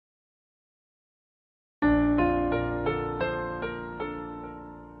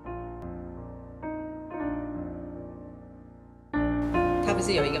不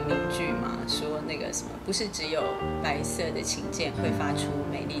是有一个名句嘛，说那个什么，不是只有白色的琴键会发出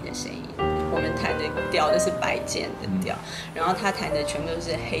美丽的声音。我们弹的调都是白键的调，然后他弹的全部都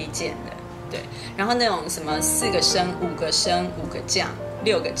是黑键的，对。然后那种什么4个升、5个升、5个降、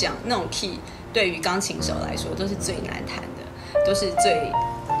6个降那种 key， 对于钢琴手来说都是最难弹的，都是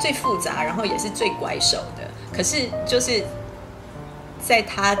最复杂，然后也是最拐手的。可是就是在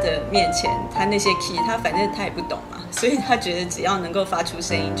他的面前，他那些 key， 反正他也不懂嘛，所以他觉得只要能够发出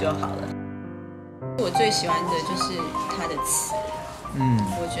声音就好了。我最喜欢的就是他的词。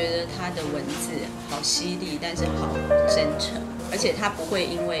我觉得他的文字好犀利，但是好真诚，而且他不会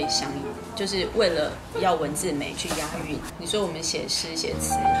因为就是为了要文字美去押韵。你说我们写诗写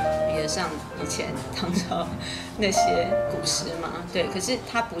词比得上以前唐朝那些古诗吗？对，可是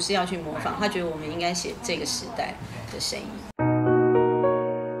他不是要去模仿，他觉得我们应该写这个时代的声音。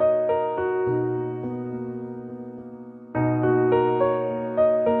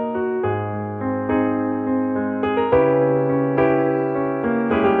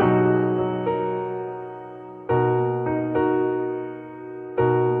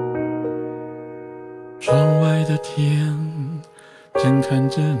窗外的天正看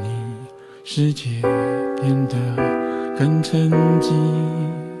着你，世界变得更沉寂，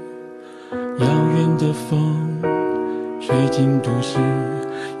遥远的风吹进都市，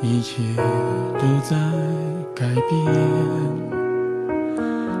一切都在改变。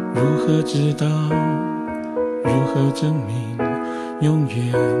如何知道，如何证明，永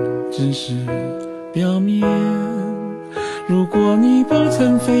远只是表面。如果你不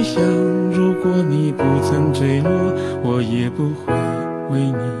曾飞翔，如果你不曾坠落，我也不会为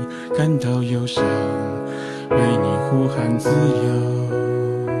你感到忧伤，为你呼喊自由。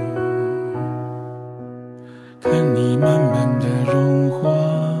看你慢慢的融化，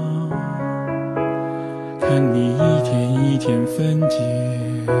看你一天一天分解，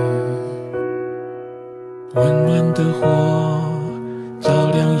温暖的火照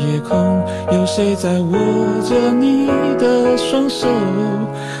亮夜空，有谁在握着你的双手，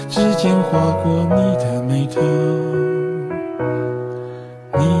指尖划过你的眉头，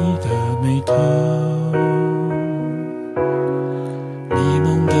你的眉头。迷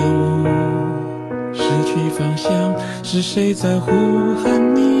蒙的雾失去方向，是谁在呼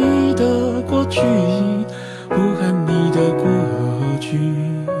喊你的过去，呼喊你的过去，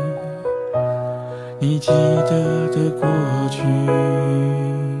你记得的过去。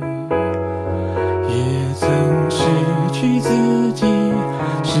也曾失去自己，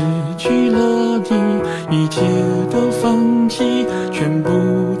失去了你，一切都放弃，全部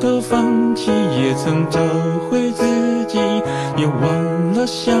都放弃。也曾找回自己，也忘了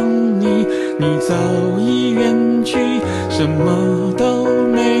想你，你早已远去，什么都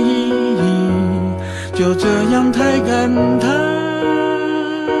没意义，就这样太感叹，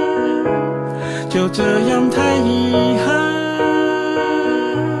就这样太遗憾。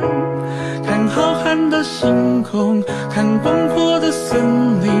看浩瀚的星空，看广阔的森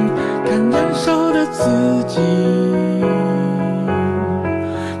林，看燃烧的自己。